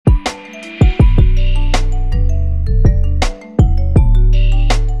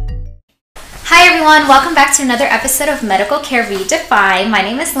everyone, welcome back to another episode of Medical Care Redefined. My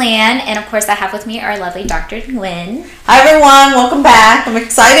name is Lan, and of course I have with me our lovely Dr. Nguyen. Hi everyone, welcome back. I'm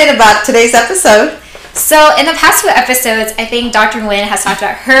excited about today's episode. So in the past few episodes, I think Dr. Nguyen has talked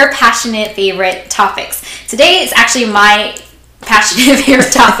about her passionate favorite topics. Today is actually my passionate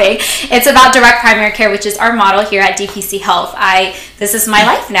favorite topic. It's about direct primary care, which is our model here at DPC Health. This is my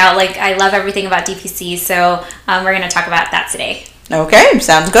life now. I love everything about DPC, so we're going to talk about that today. Okay,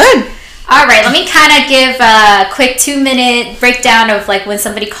 sounds good. All right, let me kind of give a quick 2-minute breakdown of when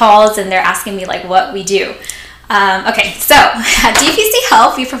somebody calls and they're asking me what we do. Okay, so at DPC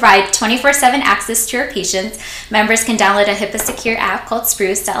Health, we provide 24/7 access to our patients. Members can download a HIPAA-secure app called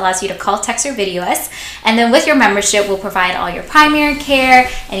Spruce that allows you to call, text, or video us. And then with your membership, we'll provide all your primary care,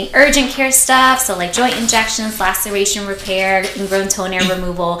 any urgent care stuff, so like joint injections, laceration repair, ingrown toenail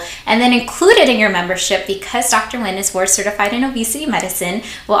removal. And then included in your membership, because Dr. Nguyen is board certified in obesity medicine,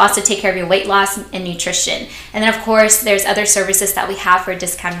 we'll also take care of your weight loss and nutrition. And then, of course, there's other services that we have for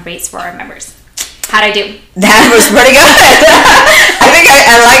discounted rates for our members. How'd I do? That was pretty good. I think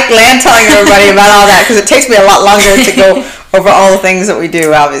I like Lan telling everybody about all that because it takes me a lot longer to go over all the things that we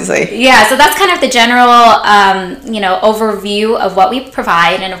do, obviously. Yeah, so that's kind of the general, overview of what we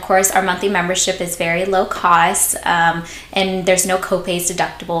provide. And of course, our monthly membership is very low cost, and there's no copays,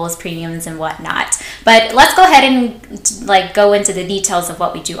 deductibles, premiums, and whatnot. But let's go ahead and go into the details of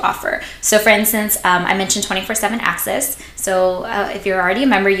what we do offer. So for instance, I mentioned 24/7 access. So if you're already a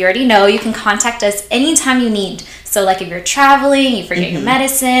member, you already know you can contact us anytime you need. So if you're traveling, you forget your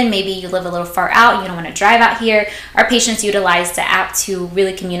medicine, maybe you live a little far out, you don't want to drive out here, our patients utilize the app to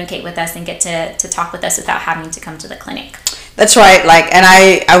really communicate with us and get to talk with us without having to come to the clinic. That's right. And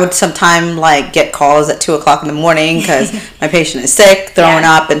I would sometimes get calls at 2:00 in the morning because my patient is sick, throwing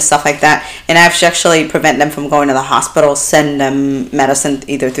up and stuff like that. And I actually prevent them from going to the hospital, send them medicine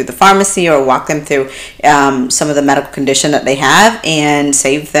either through the pharmacy or walk them through some of the medical condition that they have and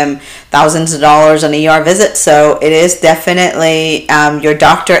save them thousands of dollars on ER visits. So it is definitely your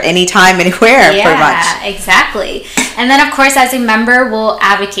doctor anytime, anywhere, pretty much. Yeah, exactly. And then, of course, as a member, we'll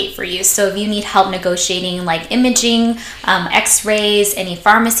advocate for you. So if you need help negotiating imaging, x-rays, any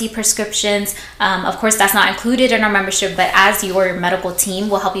pharmacy prescriptions, of course, that's not included in our membership, but as your medical team,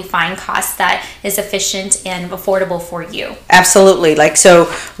 we'll help you find costs that is efficient and affordable for you. Absolutely. So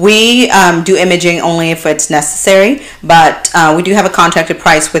we do imaging only if it's necessary, but we do have a contracted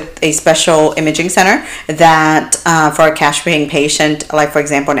price with a special imaging center that for a cash paying patient, for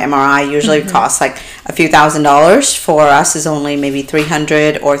example, an MRI usually costs a few $1,000s. For us is only maybe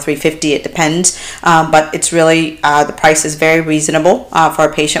 $300 or $350, it depends. But it's really, the price is very reasonable for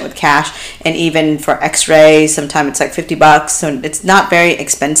a patient with cash, and even for x-rays, sometimes it's $50, so it's not very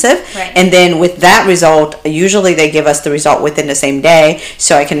expensive. Right. And then with that result, usually they give us the result within the same day,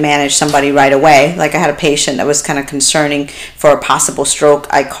 so I can manage somebody right away. I had a patient that was kind of concerning for a possible stroke.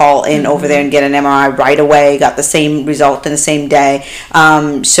 I call in over there and get an MRI right away, got the same result in the same day.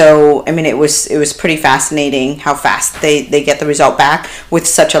 So I mean, it was pretty fascinating how fast they get the result back with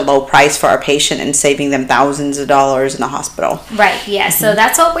such a low price for our patient and saving them thousands of dollars in the hospital. Right, yeah. So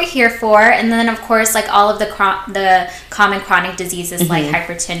that's what we're here for. And then, of course, all of the common chronic diseases like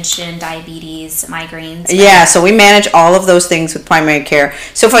hypertension, diabetes, migraines. Yeah, so we manage all of those things with primary care.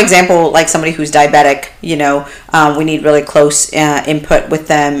 So, for example, somebody who's diabetic, we need really close input with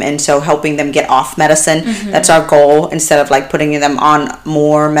them, and so helping them get off medicine. That's our goal, instead of putting them on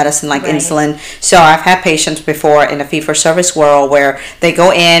more medicine insulin. So I've had patients before in a fee-for-service world where they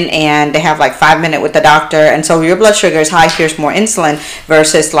go in and they have 5 minutes with the doctor, and so your blood sugar is high, here's more insulin,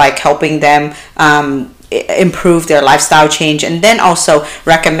 versus helping them improve their lifestyle change, and then also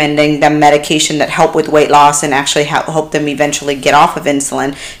recommending them medication that help with weight loss and actually help them eventually get off of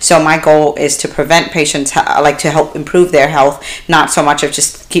insulin. So my goal is to prevent patients, to help improve their health, not so much of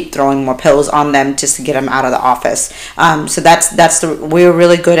just keep throwing more pills on them just to get them out of the office. So we're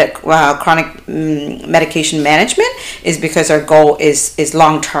really good at chronic medication management, is because our goal is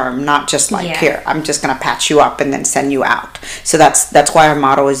long term, not just here, I'm just going to patch you up and then send you out. So that's why our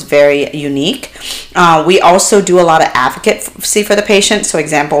model is very unique. We also do a lot of advocacy for the patient. So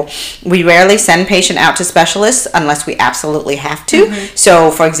example, we rarely send patient out to specialists unless we absolutely have to.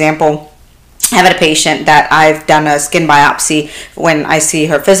 So for example, I have a patient that I've done a skin biopsy when I see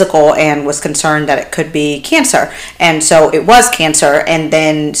her physical and was concerned that it could be cancer. And so it was cancer. And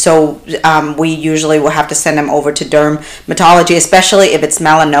then we usually will have to send them over to dermatology, especially if it's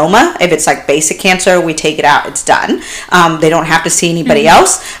melanoma. If it's basic cancer, we take it out, it's done. They don't have to see anybody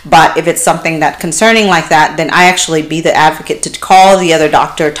else. But if it's something that's concerning like that, then I actually be the advocate to call the other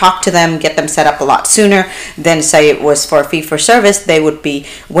doctor, talk to them, get them set up a lot sooner than say it was for a fee for service. They would be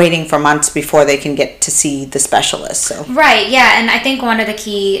waiting for months before before they can get to see the specialist. So right, yeah, and I think one of the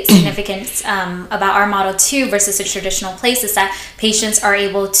key significance about our model too versus a traditional place is that patients are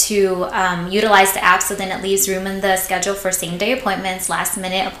able to utilize the app, so then it leaves room in the schedule for same day appointments, last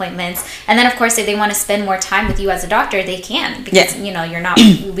minute appointments, and then of course if they want to spend more time with you as a doctor, they can, because you know, you're not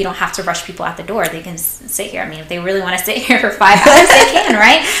we don't have to rush people out the door. They can sit here. I mean, if they really want to sit here for 5 hours, they can,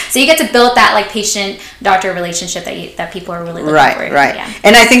 right? So you get to build that like patient doctor relationship that people are really looking for. Right. Yeah.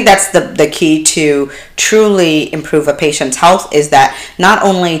 And I think that's the key to truly improve a patient's health, is that not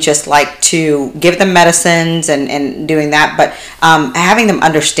only just like to give them medicines and doing that, but having them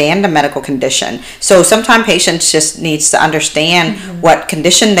understand the medical condition. So sometimes patients just needs to understand what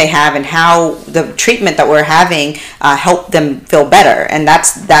condition they have and how the treatment that we're having help them feel better. And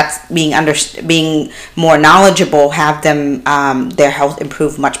that's being more knowledgeable, have them their health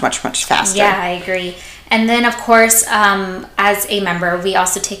improve much faster. Yeah, I agree. And then, of course, as a member, we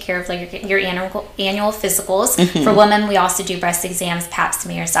also take care of like your annual physicals. For women, we also do breast exams, pap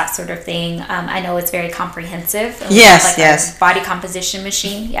smears, that sort of thing. I know it's very comprehensive. Yes, a body composition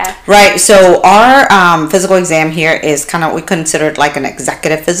machine. Yeah. Right. So our physical exam here is kind of, we consider it like an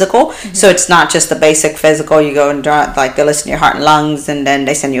executive physical. So it's not just the basic physical. You go and like they listen to your heart and lungs, and then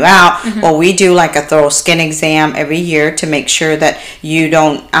they send you out. Well, we do like a thorough skin exam every year to make sure that you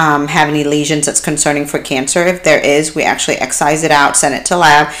don't have any lesions that's concerning for cancer. If there is, we actually excise it out, send it to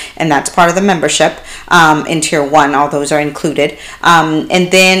lab, and that's part of the membership in tier 1. All those are included.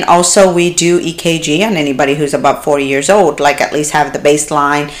 And then also we do EKG on anybody who's above 40 years old, like at least have the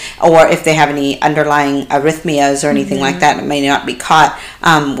baseline, or if they have any underlying arrhythmias or anything like that may not be caught,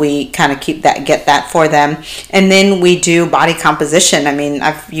 we kind of get that for them. And then we do body composition. I mean,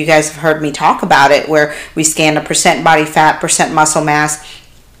 you guys have heard me talk about it, where we scan the percent body fat, percent muscle mass.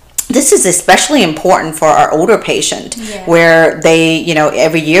 This is especially important for our older patient, where they, you know,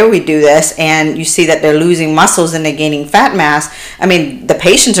 every year we do this, and you see that they're losing muscles and they're gaining fat mass. I mean, the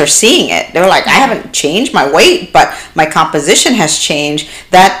patients are seeing it. They're like, I haven't changed my weight, but my composition has changed.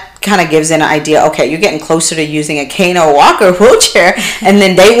 That kind of gives an idea, okay, you're getting closer to using a cane or walker, wheelchair, and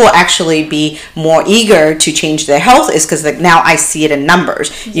then they will actually be more eager to change their health, is because like, now I see it in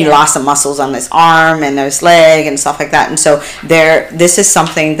numbers. You lost some muscles on this arm and this leg and stuff like that. And so this is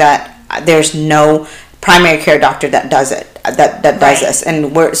something that there's no primary care doctor that does it, that does this,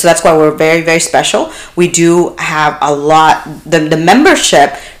 and so that's why we're very, very special. We do have a lot, the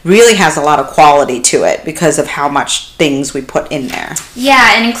membership really has a lot of quality to it because of how much things we put in there.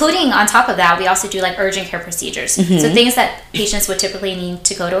 Yeah, and including on top of that, we also do like urgent care procedures. So things that patients would typically need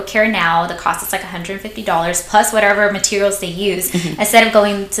to go to a care now, the cost is like $150 plus whatever materials they use. Instead of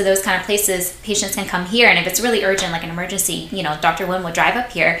going to those kind of places, patients can come here, and if it's really urgent, like an emergency, you know, Dr. Wynn will drive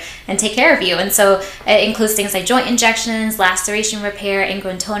up here and take care of you. And so it includes things like joint injections, laceration repair,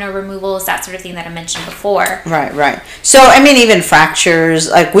 ingrown toner removals, that sort of thing that I mentioned before. Right. So, I mean, even fractures,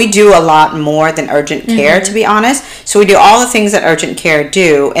 like we do a lot more than urgent care, to be honest. So we do all the things that urgent care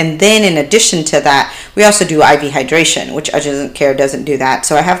do. And then in addition to that, we also do IV hydration, which urgent care doesn't do that.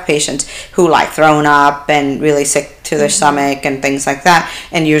 So I have patients who like thrown up and really sick to their stomach and things like that,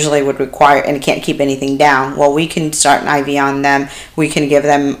 and usually would require and can't keep anything down. Well, we can start an IV on them. We can give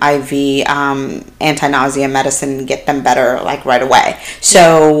them IV anti-nausea medicine and get them better like right away.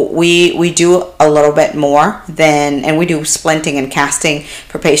 So we do a little bit more than, and we do splinting and casting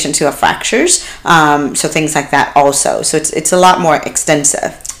for patients who have fractures. So things like that also. So it's a lot more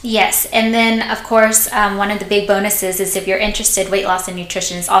extensive. Yes, and then of course one of the big bonuses is if you're interested, weight loss and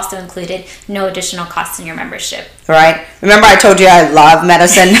nutrition is also included, no additional costs in your membership. Right. Remember I told you I love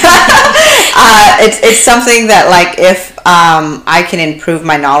medicine. It's something that like if I can improve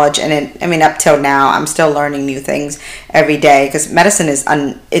my knowledge, and I mean up till now I'm still learning new things every day, because medicine is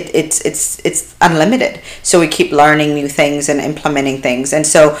it's unlimited. So we keep learning new things and implementing things. And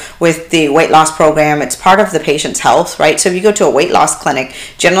so with the weight loss program, it's part of the patient's health, right? So if you go to a weight loss clinic,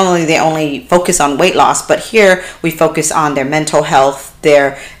 generally they only focus on weight loss, but here we focus on their mental health,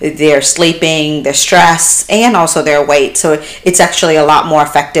 their sleeping, their stress, and also their weight. So it's actually a lot more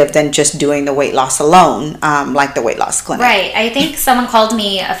effective than just doing the weight loss alone, like the weight loss clinic. Right. I think someone called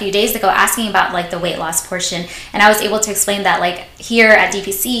me a few days ago asking about like the weight loss portion, and I was able to explain that like here at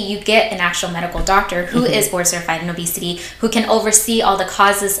DPC you get an actual medical doctor who is board certified in obesity, who can oversee all the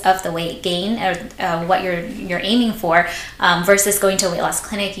causes of the weight gain or what you're aiming for, versus going to a weight loss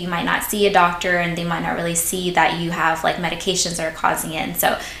clinic. You might not see a doctor, and they might not really see that you have like medications that are causing it.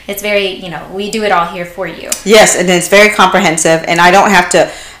 So it's very, we do it all here for you. Yes, and it's very comprehensive, and I don't have to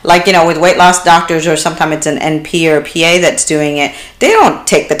like, you know, with weight loss doctors, or sometimes it's an NP or PA that's doing it, they don't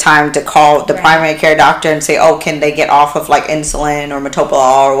take the time to call the primary care doctor and say, oh, can they get off of like insulin or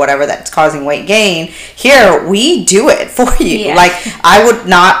metoprolol or whatever that's causing weight gain. Here, we do it for you. Like, I would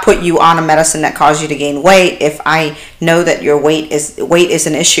not put you on a medicine that causes you to gain weight if I know that your weight is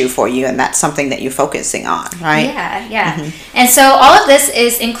an issue for you, and that's something that you're focusing on, right? Yeah. And so all of this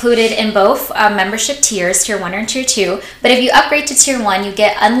is included in both membership tiers, tier 1 and tier 2. But if you upgrade to tier 1, you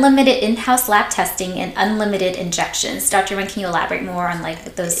get unlimited in-house lab testing and unlimited injections. Dr. Wen, can you elaborate more on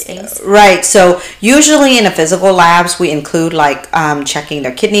like those things? Right. So usually in the physical labs, we include like checking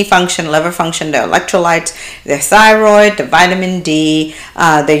their kidney function, liver function, their electrolytes, their thyroid, the vitamin D,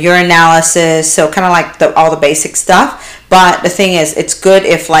 their urinalysis. So kind of like all the basic stuff. But the thing is, it's good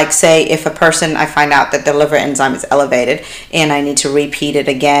if, like, say, if a person, I find out that the liver enzyme is elevated and I need to repeat it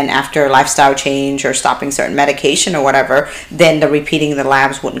again after a lifestyle change or stopping certain medication or whatever, then the repeating the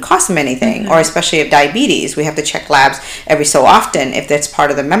labs wouldn't cost them anything. Or especially if diabetes, we have to check labs every so often if that's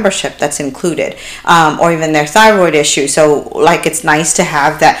part of the membership, that's included. Or even their thyroid issue. So, like, it's nice to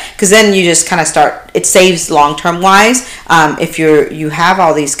have that, because then you just kind of start, it saves long-term wise if you have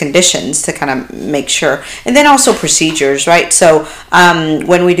all these conditions to kind of make sure. And then also procedures, right? So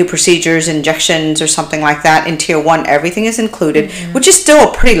when we do procedures, injections or something like that, in tier 1 everything is included, which is still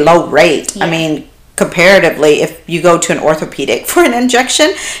a pretty low rate. I mean, comparatively, if you go to an orthopedic for an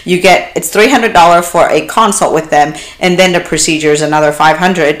injection, it's $300 for a consult with them, and then the procedure is another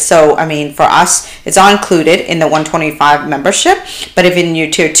 $500. So I mean, for us, it's all included in the $125 membership. But if in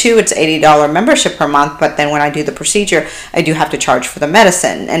your tier 2, it's $80 membership per month. But then when I do the procedure, I do have to charge for the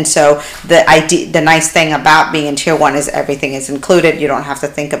medicine. And so the nice thing about being in tier 1 is everything is included. You don't have to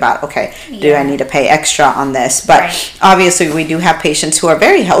think about, okay, do I need to pay extra on this? But obviously, we do have patients who are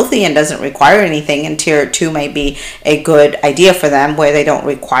very healthy and doesn't require anything, and tier 2 may be a good idea for them, where they don't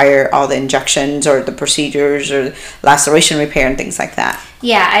require all the injections or the procedures or laceration repair and things like that.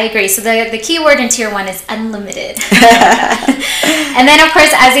 Yeah, I agree. So the key word in tier 1 is unlimited. And then, of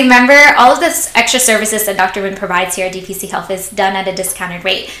course, as a member, all of this extra services that Dr. Wen provides here at DPC Health is done at a discounted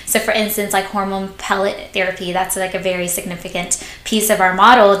rate. So for instance, like hormone pellet therapy, that's like a very significant piece of our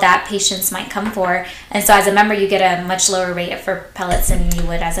model that patients might come for. And so as a member, you get a much lower rate for pellets than you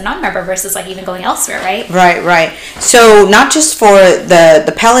would as a non-member, versus like even going elsewhere, right? Right. So not just for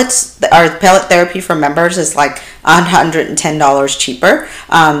the pellets, our pellet therapy for members is like $110 cheaper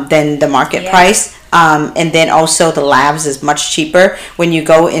than the market price. And then also the labs is much cheaper. When you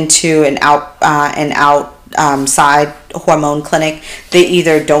go into an outside hormone clinic, they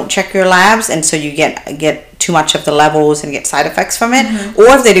either don't check your labs, and so you get too much of the levels and get side effects from it,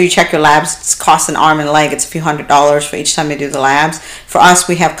 or if they do check your labs, it costs an arm and a leg. It's a few $100s for each time they do the labs. For us,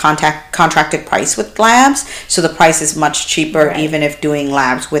 we have contracted price with labs, so the price is much cheaper even if doing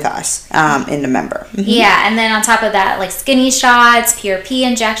labs with us in the member. Yeah, and then on top of that, like skinny shots, PRP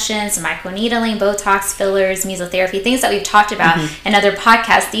injections, microneedling, Botox, fillers, mesotherapy, things that we've talked about in other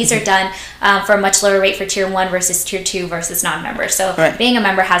podcasts, these are done for a much lower rate for tier 1 versus tier 2 versus non-members. So being a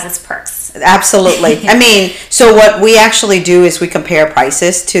member has its perks. Absolutely. I mean, so what we actually do is we compare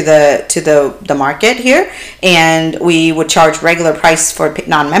prices to the market here, and we would charge regular price for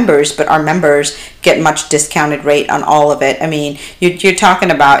non-members, but our members get much discounted rate on all of it. I mean, you're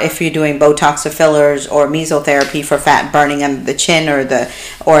talking about if you're doing Botox or fillers or mesotherapy for fat burning under the chin or the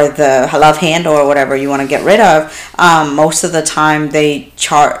love handle or whatever you want to get rid of, most of the time they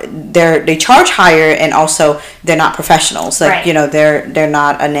charge higher, and also they're not professionals. Like you know, they're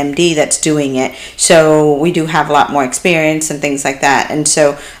not an MD that's doing it. So we do have a lot more experience and things like that. And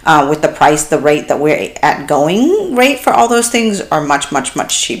so with the price, the rate that we're at going rate for all those things are much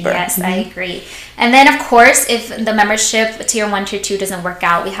cheaper. Yes, I agree. And then, of course, if the membership tier 1, tier 2 doesn't work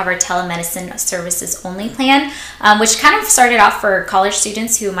out, we have our telemedicine services only plan, which kind of started off for college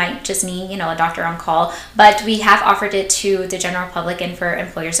students who might just need, you know, a doctor on call. But we have offered it to the general public and for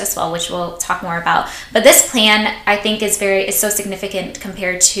employers as well, which we'll talk more about. But this plan, I think, is so significant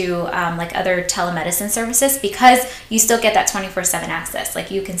compared to like other telemedicine services, because you still get that 24/7 access. Like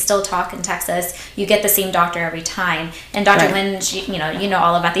you can still talk and text us. You get the same doctor every time. And Dr. Wen, you know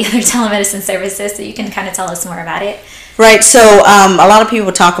all about the other telemedicine services, so you can kind of tell us more about it. Right. So a lot of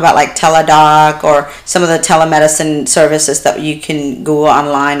people talk about like Teladoc or some of the telemedicine services that you can Google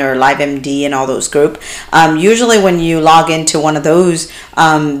online, or LiveMD and all those group. Usually when you log into one of those,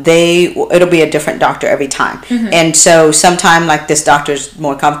 it'll be a different doctor every time. And so sometime like this doctor's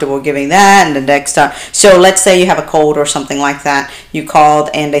more comfortable giving that, and the next time. So let's say you have a cold or something like that. You called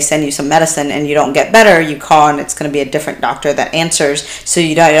and they send you some medicine and you don't get better. You call and it's going to be a different doctor that answers. So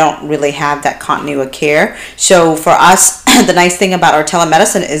you don't really have that continuity of care. So for us, the nice thing about our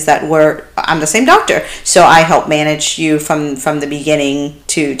telemedicine is that I'm the same doctor, so I help manage you from the beginning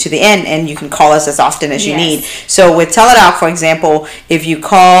to the end, and you can call us as often as you need. So with Teladoc, for example, if you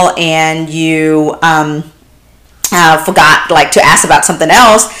call and you forgot like to ask about something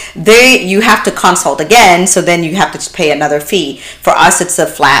else, you have to consult again, so then you have to pay another fee. For us, it's a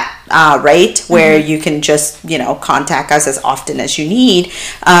flat rate where you can just contact us as often as you need.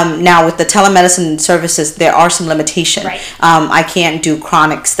 Now with the telemedicine services, there are some limitations. I can't do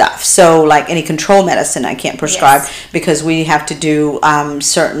chronic stuff, so like any control medicine I can't prescribe because we have to do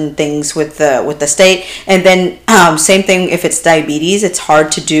certain things with the state. And then same thing if it's diabetes, it's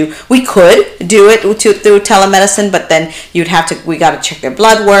hard to do. We could do it through telemedicine, but then we got to check their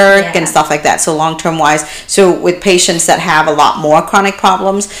blood work and stuff like that, so long-term wise. So with patients that have a lot more chronic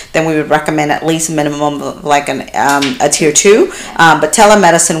problems, then we would recommend at least a minimum of like a tier 2. But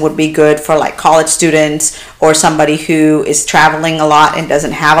telemedicine would be good for like college students or somebody who is traveling a lot and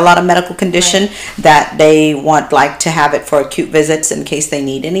doesn't have a lot of medical condition that they want like to have it for acute visits in case they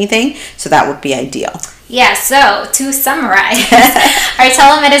need anything. So that would be ideal. Yeah, so to summarize, our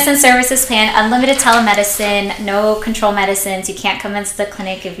telemedicine services plan: unlimited telemedicine, no control medicines. You can't come into the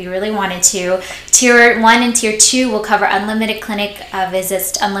clinic if you really wanted to. Tier 1 and Tier 2 will cover unlimited clinic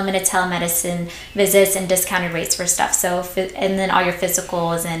visits, unlimited telemedicine visits, and discounted rates for stuff. So, and then all your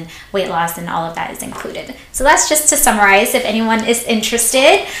physicals and weight loss and all of that is included. So that's just to summarize if anyone is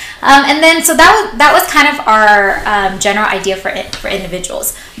interested. And then, so that was kind of our general idea for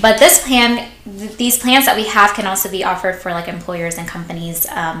individuals. But this plan, these plans that we have can also be offered for like employers and companies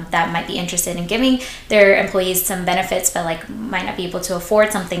that might be interested in giving their employees some benefits, but like might not be able to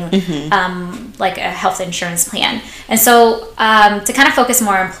afford something like a health insurance plan. And so to kind of focus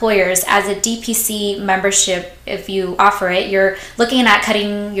more on employers, as a DPC membership, if you offer it, you're looking at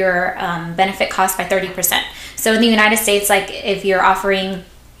cutting your benefit cost by 30%. So in the United States, like if you're offering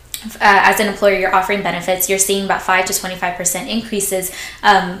as an employer, you're offering benefits, you're seeing about 5 to 25% increases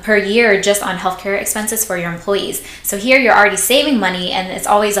per year just on healthcare expenses for your employees. So here you're already saving money, and it's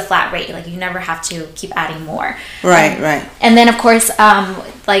always a flat rate. Like you never have to keep adding more. Right. And then of course,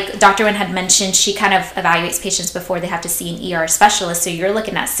 like Dr. Nguyen had mentioned, she kind of evaluates patients before they have to see an ER specialist. So you're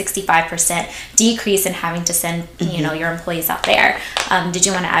looking at 65% decrease in having to send your employees out there. Did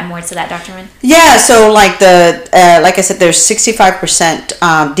you want to add more to that, Dr. Nguyen? Yeah. So like like I said, there's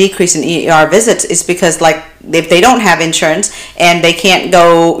 65% decrease in ER visits is because like if they don't have insurance and they can't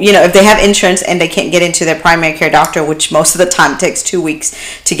go, if they have insurance and they can't get into their primary care doctor, which most of the time takes 2 weeks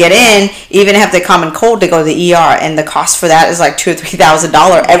to get in, even if they common cold, they go to the ER, and the cost for that is like $2,000 or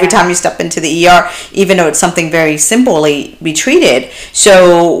 $3,000 every time you step into the ER, even though it's something very simply be treated.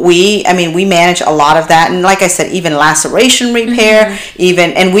 So we manage a lot of that, and like I said, even laceration repair,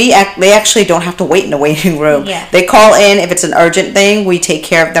 and they actually don't have to wait in the waiting room. They call in if it's an urgent thing, we take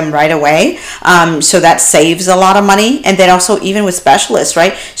care of them right away. So that saves a lot of money. And then also even with specialists,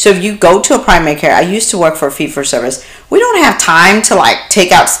 right? So if you go to a primary care, I used to work for a fee-for-service. We don't have time to like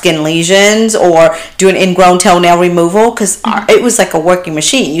take out skin lesions or do an ingrown toenail removal because it was like a working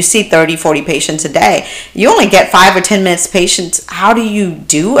machine. You see 30, 40 patients a day. You only get 5 or 10 minutes patients. How do you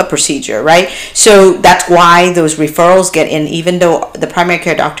do a procedure, right? So that's why those referrals get in, even though the primary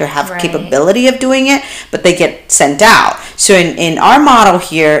care doctor have capability of doing it, but they get sent out. So in our model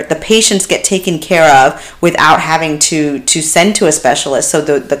here, the patients get taken care of without having to send to a specialist. So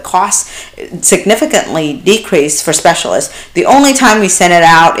the costs significantly decrease for specialists. The only time we send it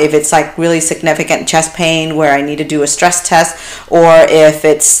out if it's like really significant chest pain where I need to do a stress test, or if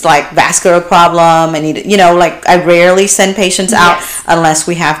it's like vascular problem, I rarely send patients out unless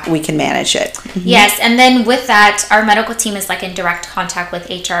we can manage it. Yes, and then with that, our medical team is like in direct contact with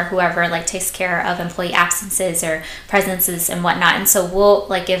HR, whoever like takes care of employee absences or presences and whatnot. And so we'll,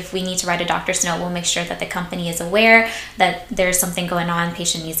 like, if we need to write a doctor's note, we'll make sure that the company is aware that there's something going on,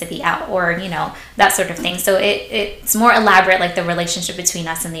 patient needs to be out, or that sort of thing. So it's more elaborate, like the relationship between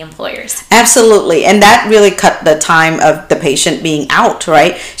us and the employers. Absolutely. And that really cut the time of the patient being out,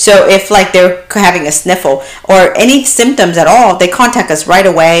 right? So if like they're having a sniffle or any symptoms at all, they contact us right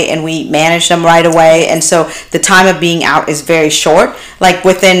away and we manage them right away. And so the time of being out is very short. Like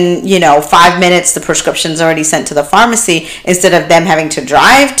within 5 minutes, the prescription's already sent to the pharmacy. Instead of them having to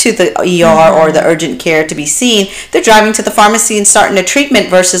drive to the ER or the urgent care to be seen, they're driving to the pharmacy and starting the treatment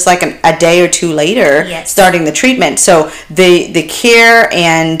versus like a day or two later starting the treatment. So the care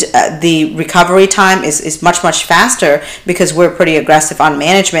and the recovery time is much faster because we're pretty aggressive on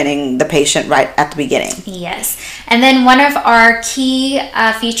managing the patient right at the beginning. Yes. And then one of our key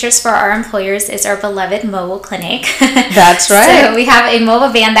features for our employers is our beloved mobile clinic. That's right. So we have a mobile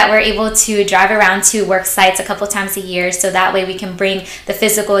van that we're able to drive around to work sites a couple times a year year, so that way we can bring the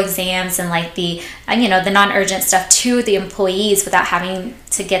physical exams and like the the non-urgent stuff to the employees without having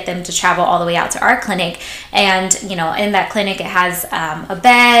to get them to travel all the way out to our clinic. And in that clinic, it has a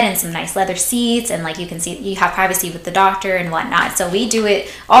bed and some nice leather seats, and like you have privacy with the doctor and whatnot. So we do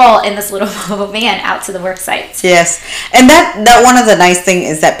it all in this little mobile van out to the work sites. Yes, and that one of the nice thing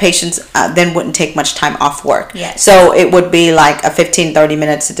is that patients then wouldn't take much time off work. Yes. So it would be like a 15-30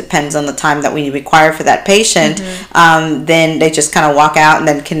 minutes. It depends on the time that we require for that patient. Then they just kind of walk out and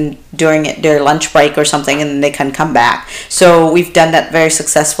then can during their lunch break or something, and then they can come back. So we've done that very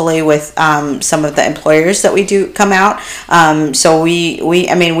successfully with some of the employers that we do come out. So we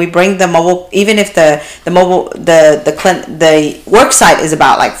bring the mobile, even if the work site is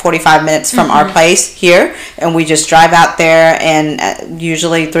about like 45 minutes from our place here, and we just drive out there, and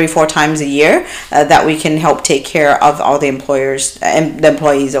usually 3-4 times a year that we can help take care of all the employers and the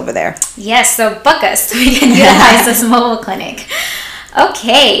employees over there. Yes, so book us so we can utilize this mobile clinic.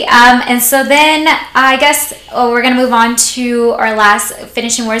 Okay, and so then I guess we're going to move on to our last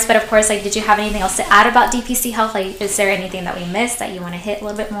finishing words, but of course, like, did you have anything else to add about DPC Health? Like, is there anything that we missed that you want to hit a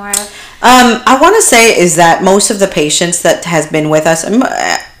little bit more of? I want to say is that most of the patients that has been with us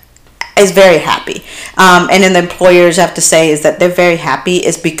is very happy. And then the employers have to say is that they're very happy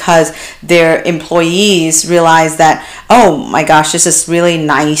is because their employees realize that, oh my gosh, this is really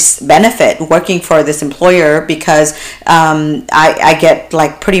nice benefit working for this employer, because I get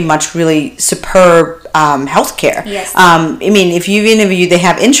like pretty much really superb health care. Yes. If they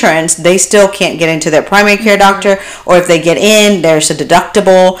have insurance, they still can't get into their primary care doctor, or if they get in, there's a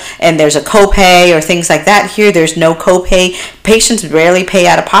deductible and there's a copay or things like that. Here, there's no copay. Patients rarely pay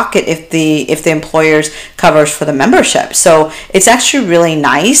out of pocket if the employers covers for the membership. So it's actually really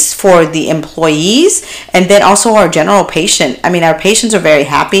nice for the employees, and then also our general patient. Our patients are very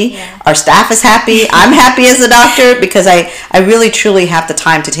happy. Yeah. Our staff is happy. I'm happy as a doctor because I really truly have the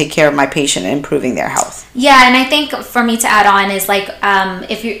time to take care of my patient and improving their health. Yeah, and I think for me to add on is like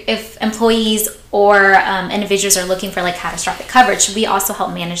if employees or individuals are looking for like catastrophic coverage, we also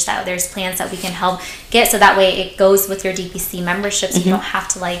help manage that. There's plans that we can help get, so that way it goes with your DPC membership, so you don't have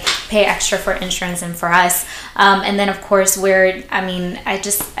to like pay extra for insurance and for us. And then of course I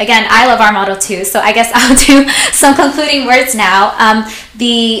love our model too, so I guess I'll do some concluding words now.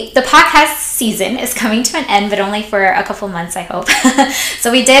 The podcast season is coming to an end, but only for a couple months, I hope. So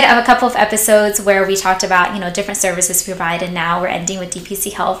we did have a couple of episodes where we talked about different services we provide, and now we're ending with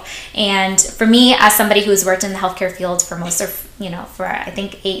DPC Health. And for me, as somebody who's worked in the healthcare field for most of for I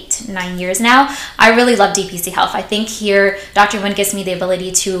think 8-9 years now, I really love DPC Health. I think here Dr. Nguyen gives me the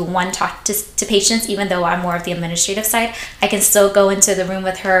ability to talk to patients, even though I'm more of the administrative side. I can still go into the room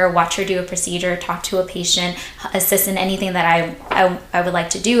with her, watch her do a procedure, talk to a patient, assist in anything that I would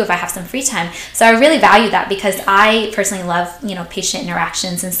like to do if I have some free time. So I really value that, because I personally love patient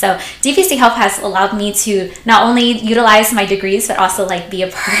interactions. And so DPC Health has allowed me to not only utilize my degrees, but also like be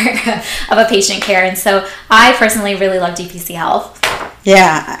a part of a patient care. And so I personally really love DPC Health.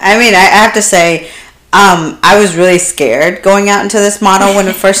 Yeah, I have to say, I was really scared going out into this model when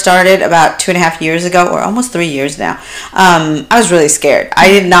it first started about 2.5 years ago, or almost 3 years now. I was really scared.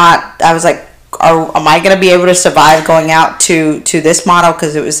 I was like, am I going to be able to survive going out to this model?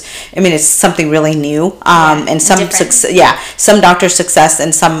 Because it's something really new, and some doctors' success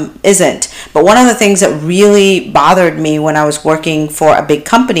and some isn't. But one of the things that really bothered me when I was working for a big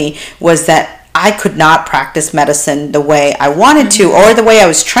company was that I could not practice medicine the way I wanted to, or the way I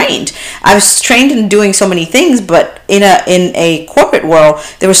was trained. I was trained in doing so many things, but in a corporate world,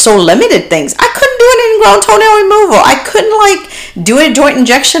 there were so limited things. I couldn't do an ingrown toenail removal. I couldn't do a joint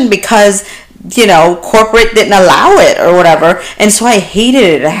injection because corporate didn't allow it or whatever. And so I hated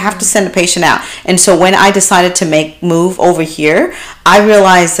it. I have to send a patient out. And so when I decided to move over here, I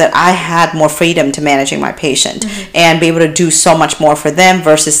realized that I had more freedom to managing my patient and be able to do so much more for them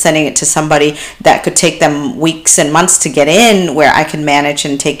versus sending it to somebody that could take them weeks and months to get in, where I can manage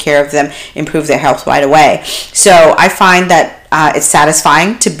and take care of them, improve their health right away. So I find that it's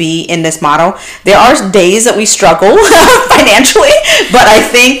satisfying to be in this model. There are days that we struggle financially, but I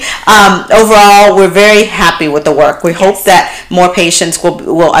think overall we're very happy with the work. We hope that more patients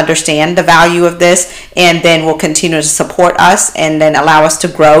will understand the value of this, and then will continue to support us, and then allow us to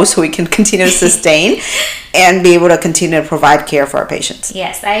grow so we can continue to sustain and be able to continue to provide care for our patients.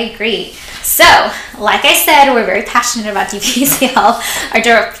 Yes, I agree. So, like I said, we're very passionate about DPC Health, or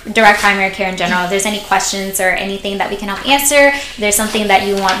direct primary care in general. If there's any questions or anything that we can help answer, if there's something that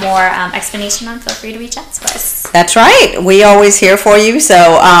you want more explanation on, feel free to reach out to us. That's right. We always here for you, so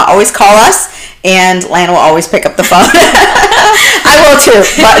always call us, and Lana will always pick up the phone. I will too,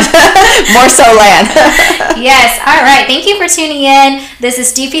 but more so Lan. Yes. All right. Thank you for tuning in. This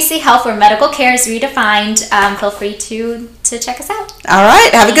is DPC Health, where medical care is redefined. Feel free to check us out. All right.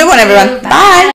 Have a good one, everyone. Bye.